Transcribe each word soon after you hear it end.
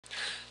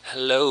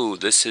Hello,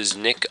 this is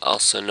Nick,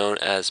 also known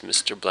as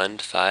Mr.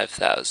 Blend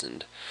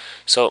 5000.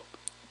 So,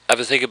 I've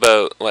been thinking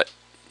about what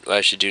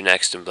I should do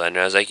next in Blender.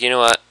 I was like, you know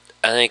what?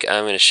 I think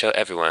I'm going to show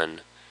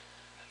everyone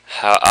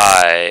how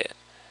I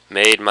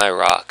made my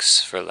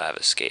rocks for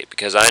Lavascape.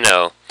 Because I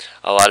know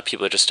a lot of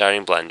people are just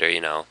starting Blender,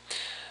 you know.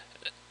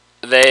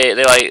 They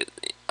like,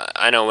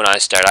 I know when I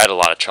started, I had a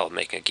lot of trouble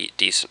making a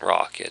decent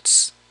rock.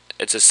 It's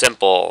a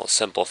simple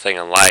thing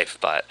in life,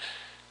 but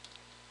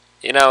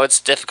you know, it's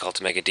difficult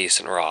to make a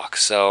decent rock.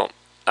 So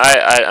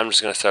I'm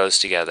just going to throw this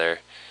together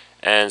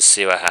and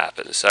see what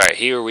happens. Alright,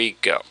 here we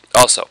go.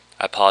 Also,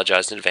 I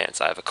apologize in advance.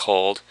 I have a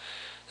cold.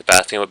 The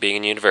bad thing about being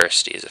in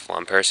university is if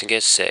one person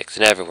gets sick,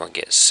 then everyone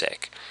gets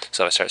sick.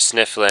 So if I start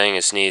sniffling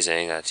and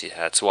sneezing,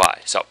 that's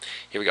why. So,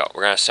 here we go.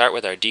 We're going to start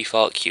with our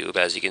default cube,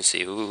 as you can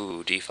see.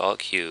 Ooh, default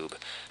cube.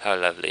 How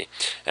lovely.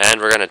 And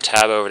we're going to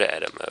tab over to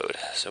edit mode.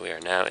 So we are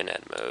now in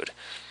edit mode.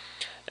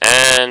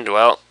 And,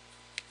 well,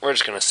 we're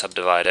just going to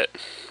subdivide it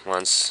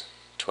once,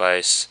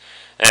 twice.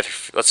 And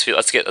let's do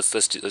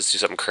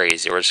something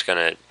crazy. We're just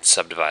gonna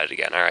subdivide it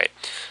again. All right.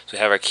 So we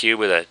have our cube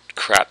with a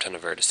crap ton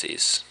of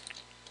vertices,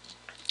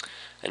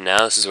 and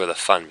now this is where the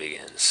fun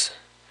begins.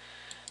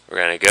 We're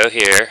gonna go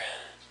here.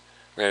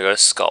 We're gonna go to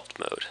sculpt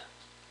mode.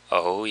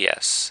 Oh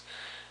yes.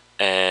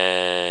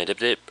 And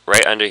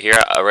right under here,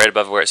 right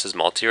above where it says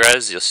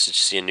multi-res, you'll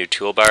see a new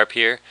toolbar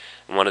appear.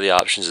 And one of the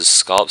options is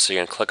sculpt. So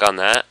you're gonna click on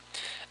that,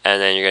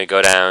 and then you're gonna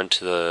go down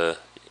to the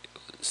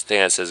thing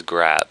that says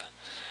grab.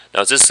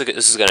 Now what this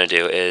is going to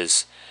do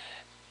is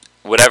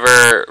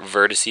whatever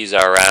vertices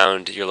are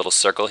around your little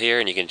circle here,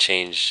 and you can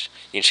change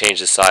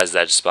the size of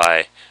that just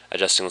by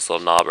adjusting this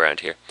little knob around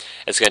here.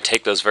 It's going to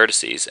take those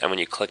vertices, and when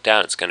you click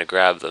down, it's going to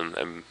grab them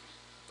and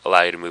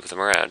allow you to move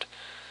them around.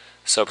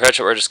 So pretty much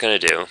what we're just going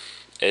to do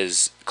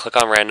is click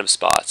on random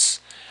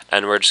spots,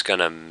 and we're just going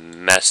to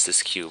mess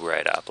this cube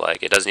right up.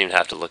 Like, it doesn't even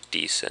have to look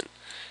decent.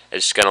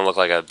 It's just going to look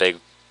like a big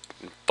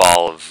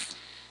ball of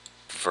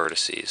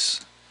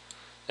vertices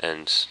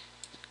and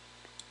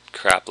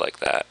crap like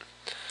that.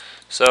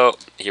 So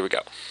here we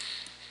go.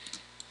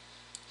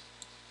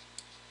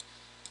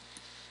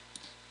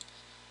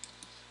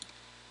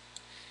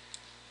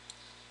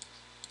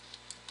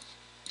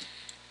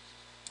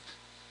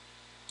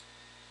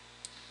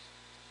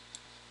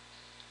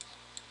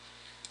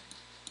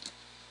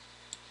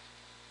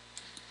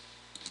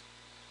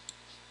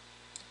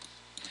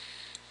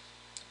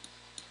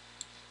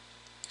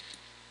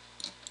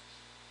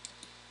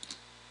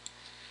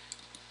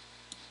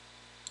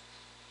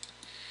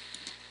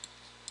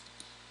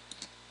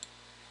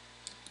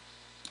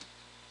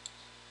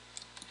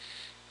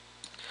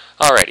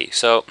 Alrighty,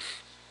 so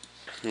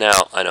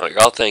now I know what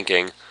you're all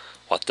thinking.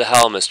 What the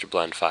hell, Mr.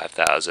 Blend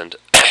 5000?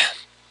 That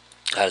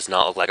does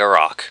not look like a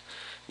rock.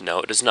 No,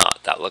 it does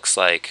not. That looks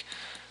like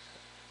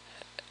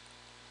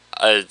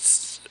a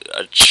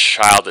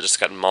child that just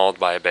got mauled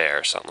by a bear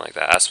or something like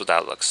that. That's what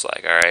that looks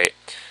like, alright?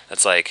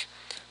 That's that's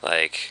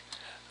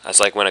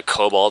like when a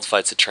kobold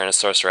fights a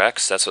Tyrannosaurus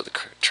Rex. That's what the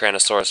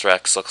Tyrannosaurus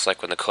Rex looks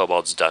like when the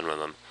kobold's done with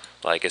him.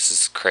 Like, this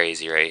is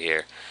crazy right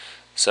here.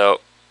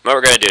 So, what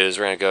we're going to do is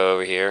we're going to go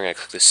over here, we're going to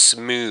click the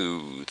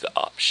smooth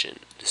option.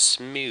 The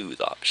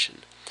smooth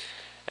option.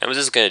 And what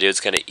this is going to do,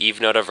 it's going to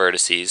even out our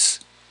vertices,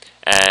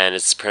 and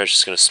it's pretty much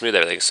just going to smooth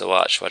everything. So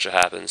watch what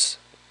happens.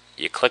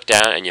 You click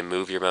down and you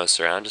move your mouse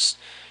around, just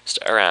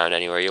around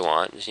anywhere you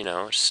want, you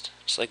know, just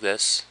like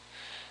this.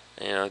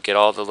 You know, get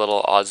all the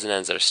little odds and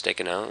ends that are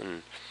sticking out,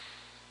 and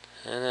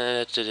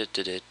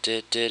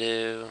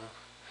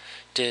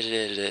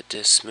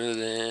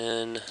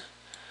smoothing.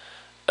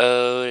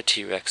 Oh, the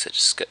T-Rex that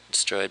just got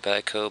destroyed by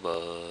a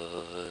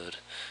kobold.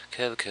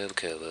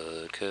 Kobold.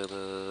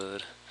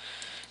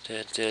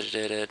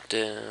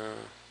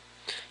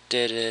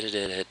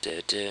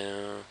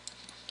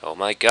 Oh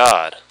my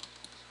god.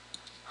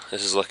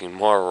 This is looking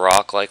more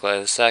rock-like by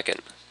the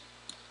second.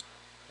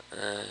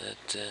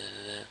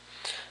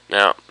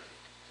 Now,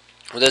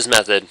 with this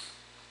method,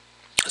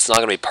 it's not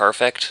going to be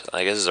perfect.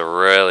 I guess it's a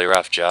really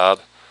rough job.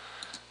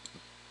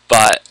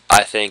 But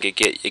I think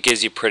it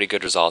gives you pretty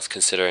good results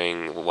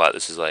considering what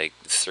this is like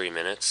 3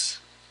 minutes.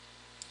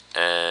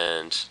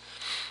 And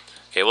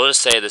okay, we'll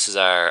just say this is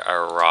our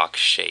rock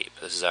shape.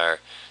 This is our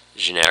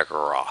generic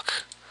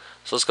rock.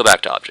 So let's go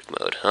back to object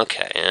mode.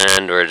 Okay,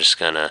 and we're just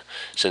gonna,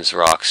 since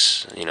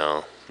rocks, you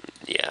know,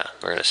 yeah,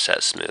 we're gonna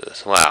set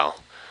smooth. Wow,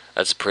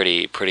 that's a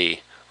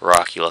pretty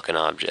rocky looking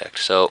object.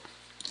 So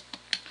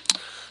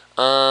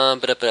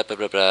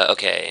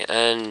okay,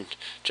 and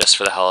just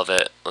for the hell of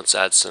it, let's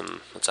add a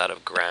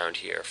ground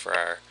here for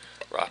our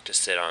rock to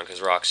sit on,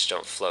 because rocks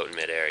don't float in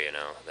midair, you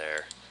know.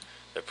 They're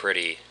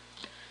pretty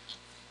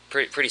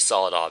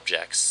solid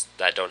objects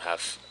that don't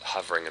have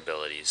hovering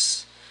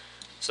abilities.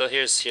 So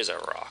here's our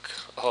rock.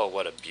 Oh,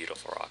 what a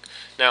beautiful rock.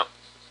 Now,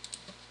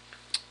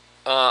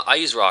 I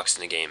use rocks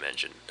in the game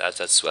engine.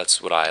 That's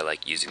what I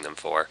like using them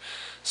for.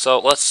 So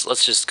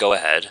let's just go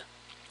ahead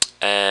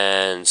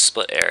and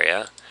split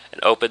area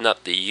and open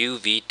up the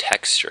UV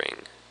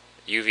texturing,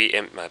 UV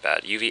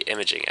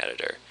imaging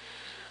editor.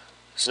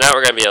 So now what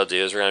we're going to be able to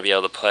do is we're going to be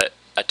able to put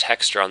a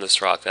texture on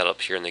this rock that'll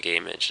appear in the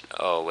game engine.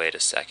 Oh, wait a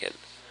second.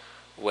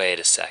 Wait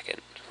a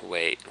second.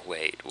 Wait.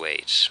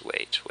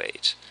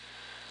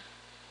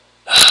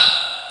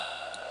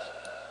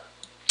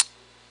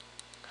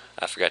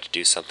 I forgot to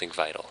do something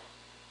vital.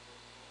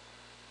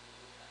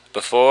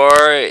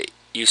 Before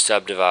you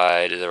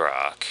subdivide the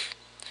rock,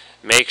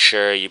 make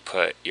sure you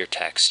put your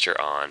texture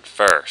on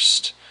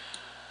first.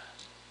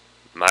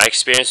 My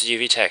experience with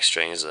UV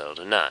texturing is little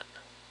to none.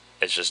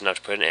 It's just enough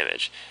to put an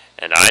image.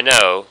 And I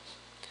know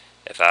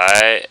if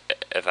I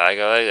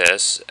go like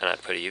this and I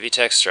put a UV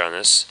texture on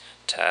this,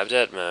 tabbed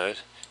edit mode,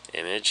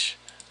 image,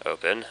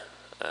 open.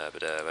 What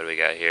do we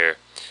got here?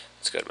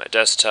 Let's go to my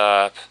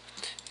desktop.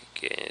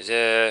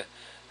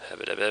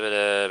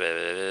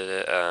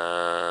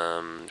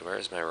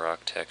 Where's my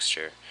rock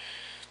texture?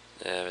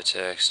 Lava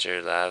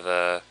texture,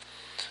 lava,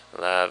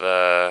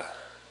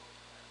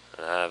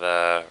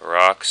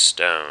 rock,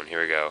 stone.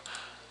 Here we go.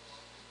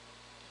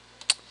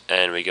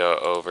 And we go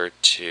over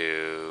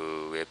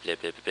to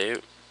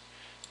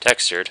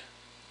textured.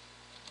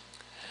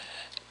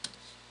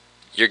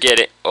 You're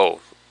getting, oh,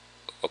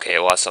 okay,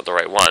 well that's not the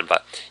right one,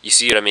 but you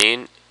see what I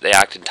mean? They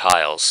act in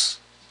tiles.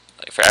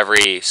 Like for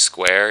every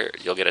square,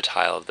 you'll get a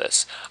tile of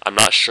this. I'm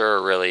not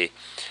sure really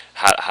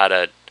how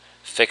to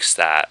fix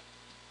that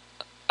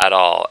at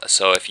all.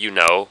 So if you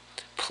know,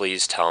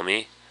 please tell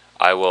me.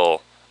 I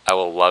will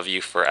love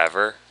you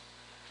forever.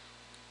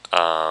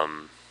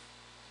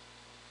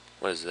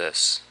 What is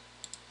this?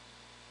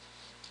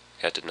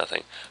 That did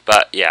nothing.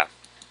 But yeah.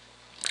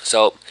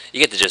 So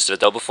you get the gist of it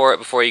though.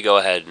 Before you go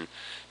ahead and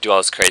do all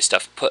this crazy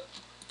stuff, put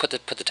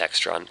the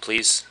texture on,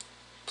 please.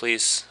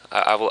 Please.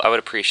 I would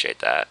appreciate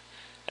that.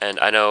 And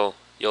I know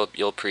you'll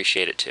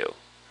appreciate it too.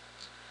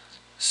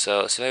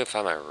 So let's see if I can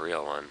find my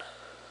real one.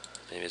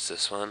 Maybe it's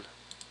this one.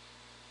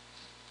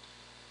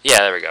 Yeah,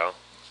 there we go.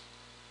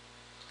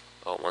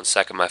 Oh, 1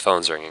 second, my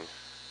phone's ringing.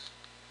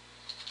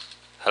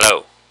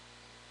 Hello.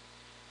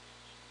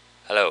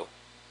 Hello.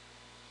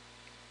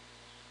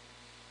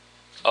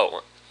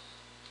 Oh,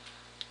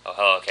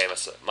 hello. Okay,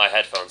 my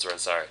headphones were in.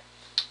 Sorry.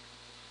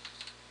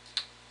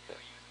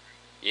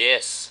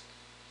 Yes.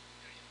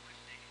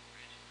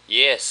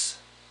 Yes.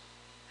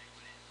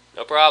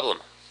 No problem.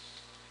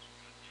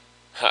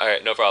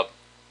 Alright, no problem.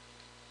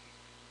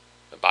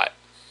 Bye.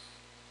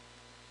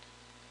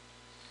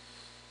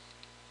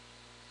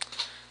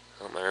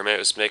 Well, my roommate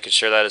was making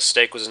sure that his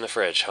steak was in the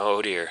fridge.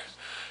 Oh dear.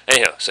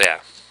 Anyhow, so yeah.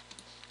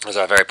 It was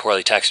a very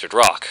poorly textured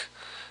rock.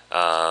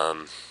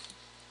 Yeah.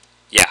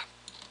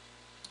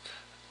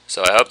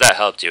 So I hope that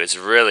helped you. It's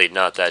really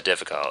not that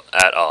difficult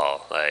at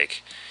all.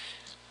 Like,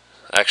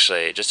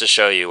 actually, just to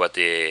show you what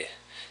the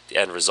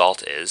end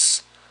result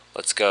is,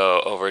 let's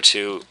go over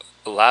to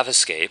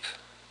Lavascape.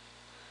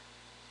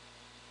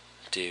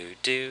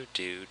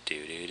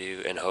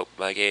 And hope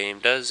my game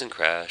doesn't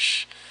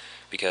crash,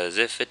 because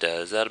if it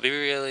does, that'll be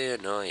really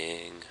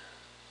annoying.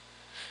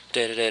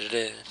 There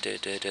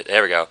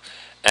we go.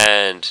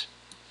 And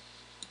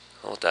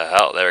what the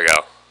hell? There we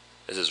go.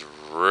 This is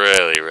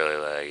really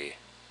laggy.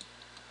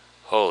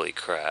 Holy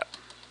crap.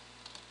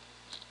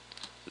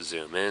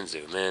 Zoom in,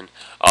 zoom in.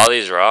 All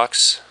these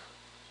rocks,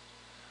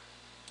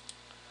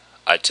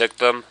 I took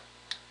them.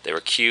 They were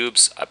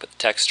cubes. I put the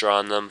texture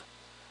on them.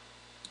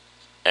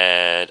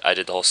 And I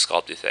did the whole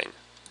sculpting thing.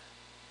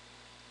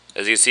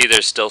 As you can see,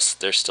 there's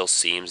still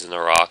seams in the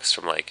rocks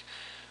from like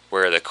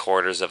where the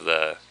corners of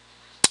the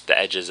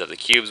edges of the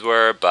cubes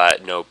were,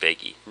 but no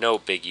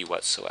biggie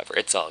whatsoever.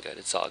 It's all good.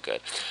 It's all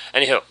good.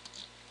 Anywho,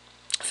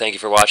 thank you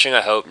for watching.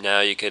 I hope now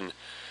you can,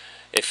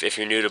 if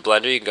you're new to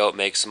Blender, you can go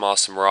make some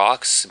awesome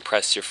rocks,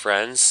 impress your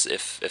friends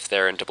if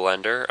they're into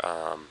Blender.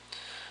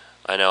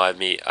 I know I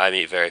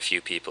meet very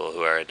few people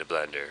who are into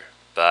Blender,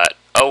 but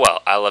oh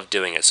well, I love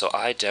doing it, so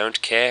I don't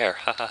care.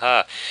 Ha ha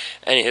ha.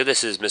 Anywho,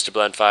 this is Mr.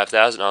 Blend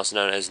 5000, also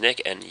known as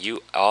Nick, and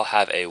you all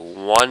have a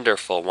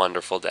wonderful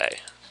day.